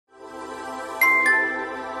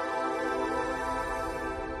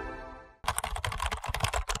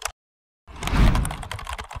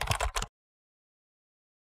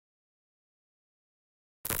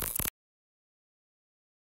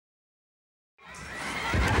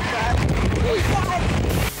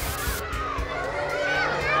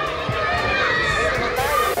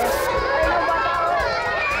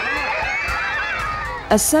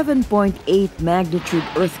A 7.8 magnitude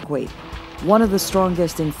earthquake, one of the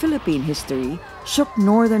strongest in Philippine history, shook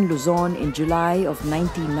northern Luzon in July of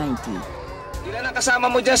 1990. Ilan ang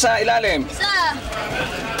kasama mo dyan sa ilalim? Isa!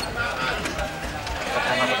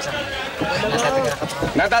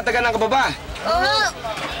 Natatagan ka ba? Oo!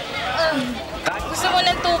 Gusto mo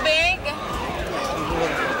ng tubig?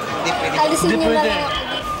 Alisin niyo na lang.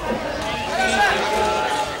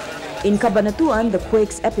 In Cabanatuan, the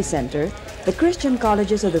quake's epicenter, the Christian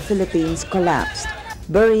colleges of the Philippines collapsed,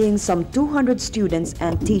 burying some 200 students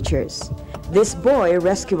and teachers. This boy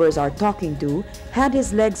rescuers are talking to had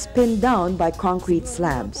his legs pinned down by concrete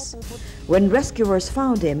slabs. When rescuers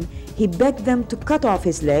found him, he begged them to cut off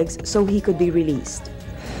his legs so he could be released.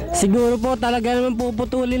 Siguro po talaga naman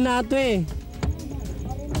puputulin na ito eh.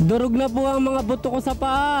 Durog na po ang mga buto ko sa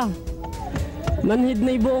paa. Manhid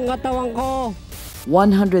na yung buong katawan ko.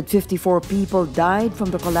 154 people died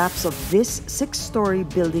from the collapse of this 6-story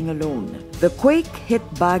building alone. The quake hit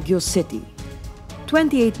Baguio City.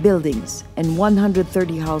 28 buildings and 130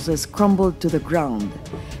 houses crumbled to the ground,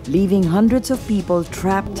 leaving hundreds of people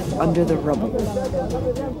trapped under the rubble.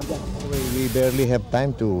 We barely have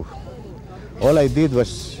time to... All I did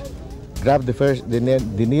was grab the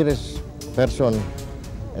nearest person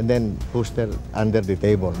and then pushed her under the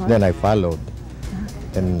table. Then I followed.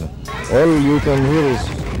 And all you can hear is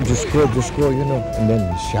just go, you know, and then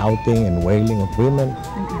shouting and wailing of women,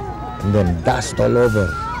 and then dust all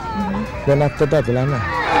over. Then after that, wala na.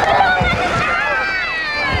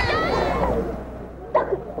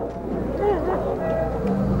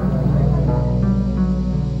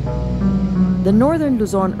 The northern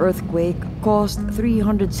Luzon earthquake caused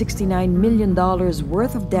 $369 million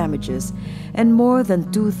worth of damages and more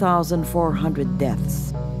than 2,400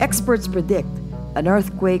 deaths. Experts predict an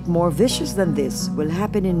earthquake more vicious than this will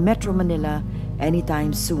happen in Metro Manila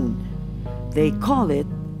anytime soon. They call it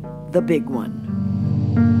the big one.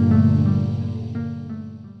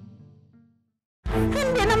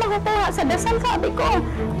 Hindi na makukuha sa dasal, sabi ko.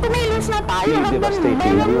 Kumilos na tayo hanggang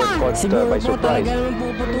meron na. Siguro po talaga naman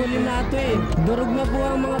puputulin na ito eh. Durog na po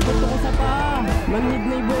ang mga buto ko sa paa. Manhid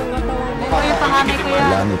na yung buong katawan ko. Yung panganay ko yan.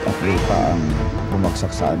 Langit at lupa ang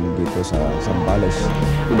bumagsak sa amin dito sa Zambales.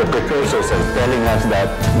 The precursors are telling us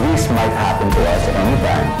that this might happen to us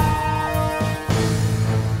anytime.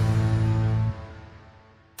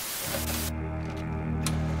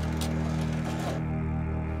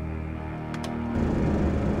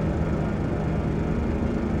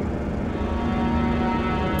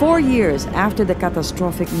 Four years after the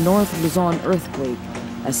catastrophic North Luzon earthquake,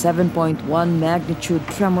 a 7.1 magnitude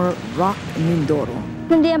tremor rocked Mindoro.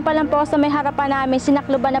 Hindi yan pa lang po sa may harapan namin,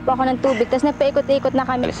 sinakluban na po ako ng tubig, tapos nagpaikot-ikot na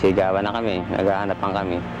kami. Sigawan na kami, naghahanapan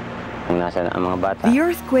kami kung nasa ang mga bata. The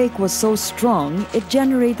earthquake was so strong, it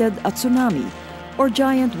generated a tsunami, or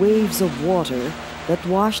giant waves of water that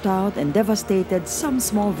washed out and devastated some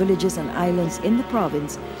small villages and islands in the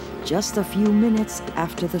province just a few minutes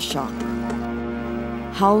after the shock.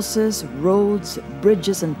 Houses, roads,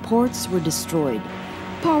 bridges, and ports were destroyed.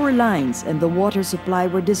 Power lines and the water supply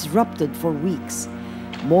were disrupted for weeks.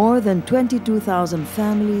 More than 22,000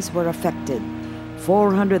 families were affected,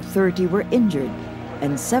 430 were injured,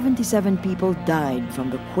 and 77 people died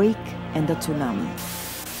from the quake and the tsunami.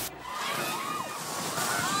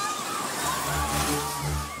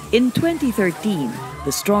 In 2013,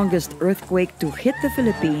 the strongest earthquake to hit the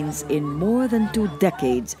Philippines in more than 2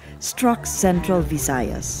 decades struck Central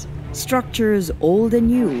Visayas. Structures old and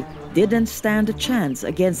new didn't stand a chance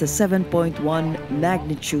against the 7.1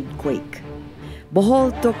 magnitude quake.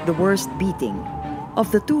 Bohol took the worst beating.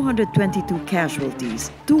 Of the 222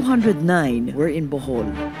 casualties, 209 were in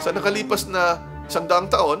Bohol. Sa nakalipas na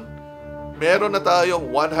 100 taon, meron na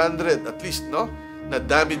tayong 100 at least, no, na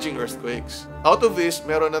damaging earthquakes. Out of this,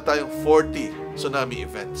 meron na tayong 40 tsunami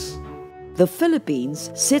events. The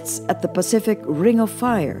Philippines sits at the Pacific Ring of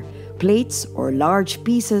Fire. Plates or large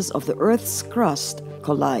pieces of the Earth's crust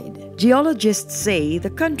collide. Geologists say the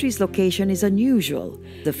country's location is unusual.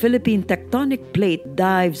 The Philippine tectonic plate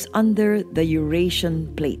dives under the Eurasian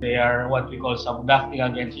plate. They are what we call subducting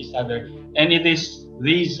against each other. And it is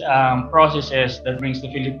these processes that brings the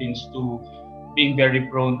Philippines to being very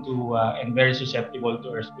prone to and very susceptible to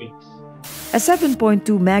earthquakes. A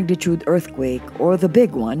 7.2 magnitude earthquake, or the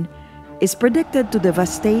big one, is predicted to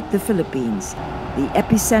devastate the Philippines. The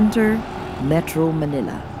epicenter, Metro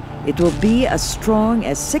Manila. It will be as strong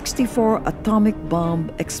as 64 atomic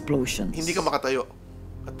bomb explosions. Hindi ka makatayo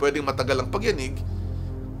at pwedeng matagal ang pagyanig.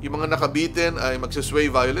 Yung mga nakabitin ay magsisway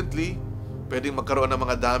violently. Pwedeng magkaroon ng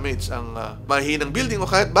mga damage ang mahinang building o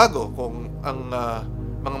kahit bago kung ang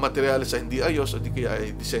mga materyales ay hindi ayos o di kaya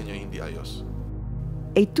ay disenyo hindi ayos.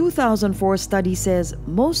 A 2004 study says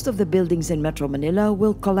most of the buildings in Metro Manila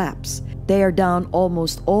will collapse, tear down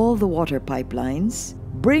almost all the water pipelines,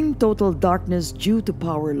 bring total darkness due to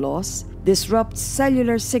power loss, disrupt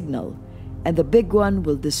cellular signal, and the big one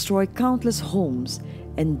will destroy countless homes,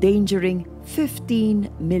 endangering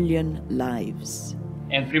 15 million lives.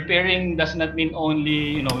 And preparing does not mean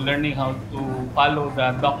only, learning how to follow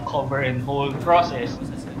the dock cover and hold process,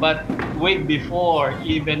 but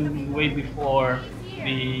even way before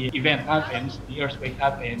the event happens, the earthquake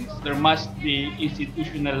happens, there must be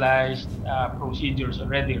institutionalized procedures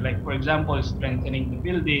already. Like, for example, strengthening the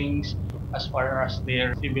buildings as far as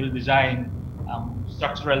their civil design,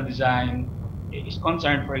 structural design is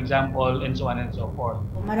concerned, for example, and so on and so forth.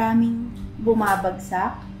 Maraming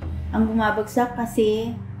bumabagsak. Ang bumabagsak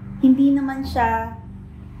kasi hindi naman siya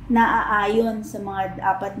naaayon sa mga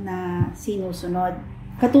dapat na sinusunod.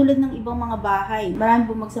 Katulad ng ibang mga bahay,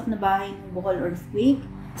 maraming bumagsak na bahay ng Bohol earthquake.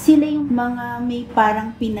 Sila yung mga may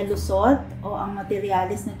parang pinalusot o ang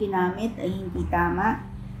materyales na ginamit ay hindi tama.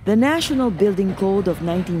 The National Building Code of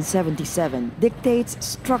 1977 dictates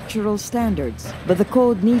structural standards, but the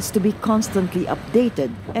code needs to be constantly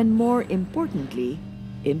updated and, more importantly,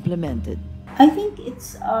 implemented. I think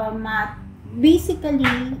it's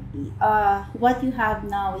basically what you have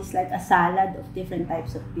now is like a salad of different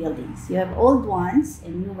types of buildings. You have old ones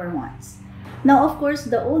and newer ones. Now, of course,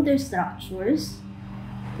 the older structures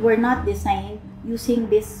were not designed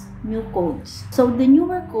using these new codes. So the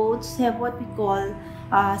newer codes have what we call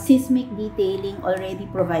seismic detailing already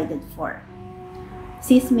provided for.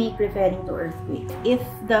 Seismic referring to earthquake. If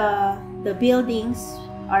the buildings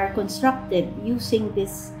are constructed using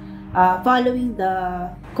this, following the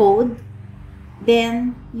code,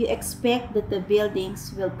 then you expect that the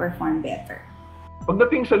buildings will perform better.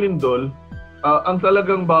 Pagdating sa lindol, ang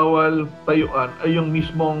talagang bawal tayuan ay yung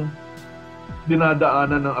mismong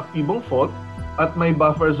dinadaanan ng aktibong fault at may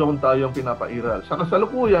buffer zone tayong pinapairal. Sa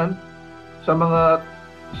kasalukuyan, sa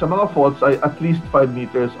mga faults ay at least 5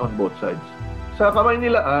 meters on both sides. Sa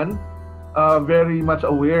Kamaynilaan, very much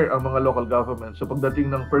aware ang mga local governments. So pagdating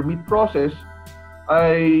ng permit process,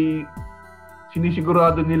 ay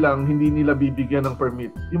sinisigurado nilang hindi nila bibigyan ng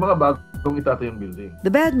permit yung mga bagong itatayong building.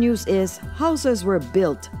 The bad news is houses were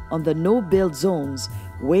built on the no-build zones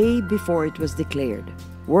way before it was declared.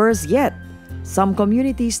 Worse yet, some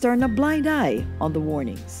communities turn a blind eye on the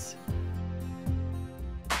warnings.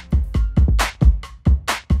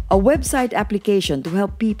 A website application to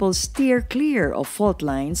help people steer clear of fault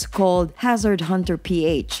lines called Hazard Hunter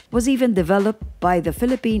PH was even developed by the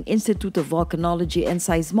Philippine Institute of Volcanology and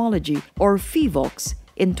Seismology, or PHIVOLCS,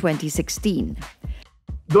 in 2016.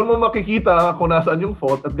 Doon mo makikita kung nasaan yung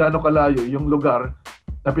fault at gaano kalayo yung lugar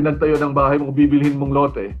na pinagtayo ng bahay mong bibilhin mong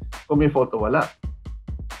lote kung may fault o wala.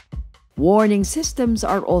 Warning systems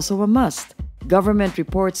are also a must. Government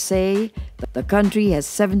reports say that the country has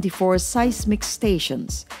 74 seismic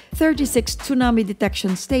stations, 36 tsunami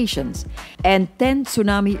detection stations, and 10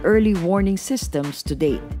 tsunami early warning systems to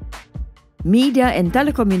date. Media and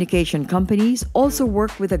telecommunication companies also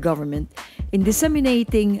work with the government in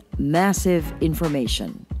disseminating massive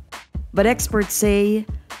information. But experts say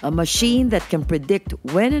a machine that can predict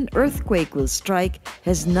when an earthquake will strike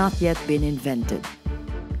has not yet been invented.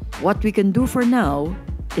 What we can do for now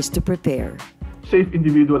is to prepare. Safe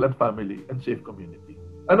individual and family and safe community.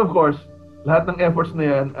 And of course, lahat ng efforts na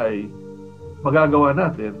yan ay magagawa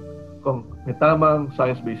natin kung may tamang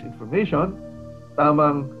science-based information,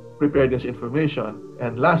 tamang preparedness information,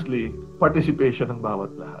 and lastly, participation ng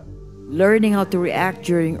bawat lahat. Learning how to react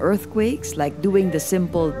during earthquakes, like doing the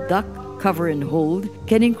simple duck, cover, and hold,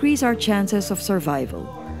 can increase our chances of survival.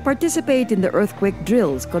 Participate in the earthquake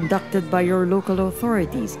drills conducted by your local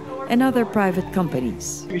authorities and other private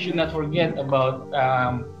companies. We should not forget about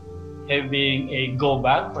having a go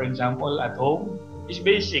bag, for example, at home. It's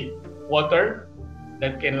basic. Water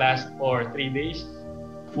that can last for 3 days.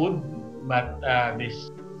 Food, but this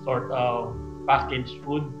sort of packaged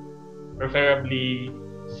food, preferably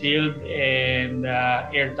sealed and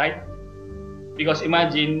airtight. Because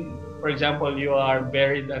imagine, for example, you are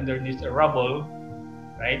buried underneath a rubble,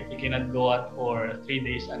 right? You cannot go out for 3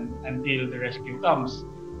 days until the rescue comes.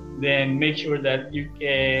 Then make sure that you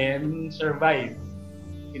can survive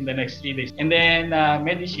in the next 3 days. And then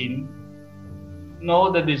medicine,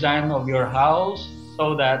 know the design of your house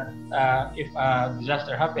so that if a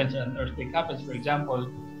disaster happens, an earthquake happens, for example,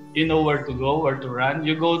 you know where to go, where to run.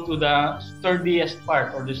 You go to the sturdiest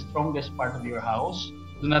part or the strongest part of your house.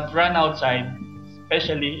 Do not run outside,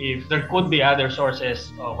 especially if there could be other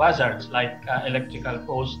sources of hazards like electrical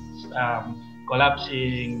posts,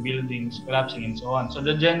 collapsing, buildings collapsing, and so on. So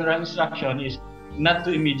the general instruction is not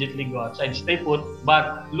to immediately go outside. Stay put,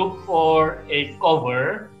 but look for a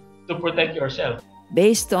cover to protect yourself.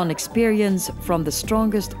 Based on experience from the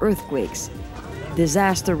strongest earthquakes,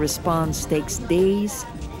 disaster response takes days,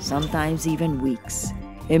 sometimes even weeks.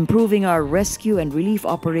 Improving our rescue and relief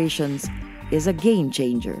operations is a game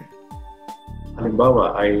changer.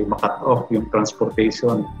 Halimbawa ay makat off yung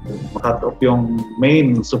transportation, makat off yung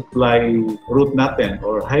main supply route natin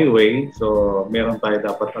or highway. So meron tayo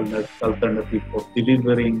dapat alternative of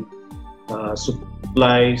delivering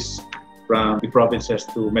supplies from the provinces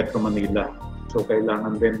to Metro Manila. So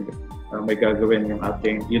kailangan din may gagawin yung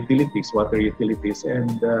ating utilities, water utilities,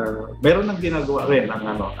 and meron nang ginagawa rin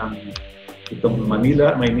ang itong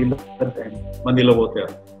Maynilad and Manila Water.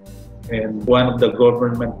 And one of the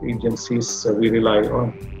government agencies we rely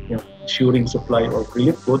on, ensuring supply of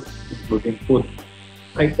relief goods, including food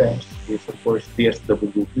items, is of course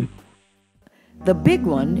DSWD. The big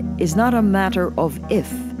one is not a matter of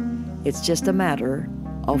if, it's just a matter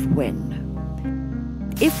of when.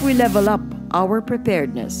 If we level up our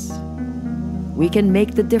preparedness, we can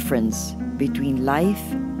make the difference between life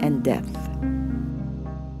and death.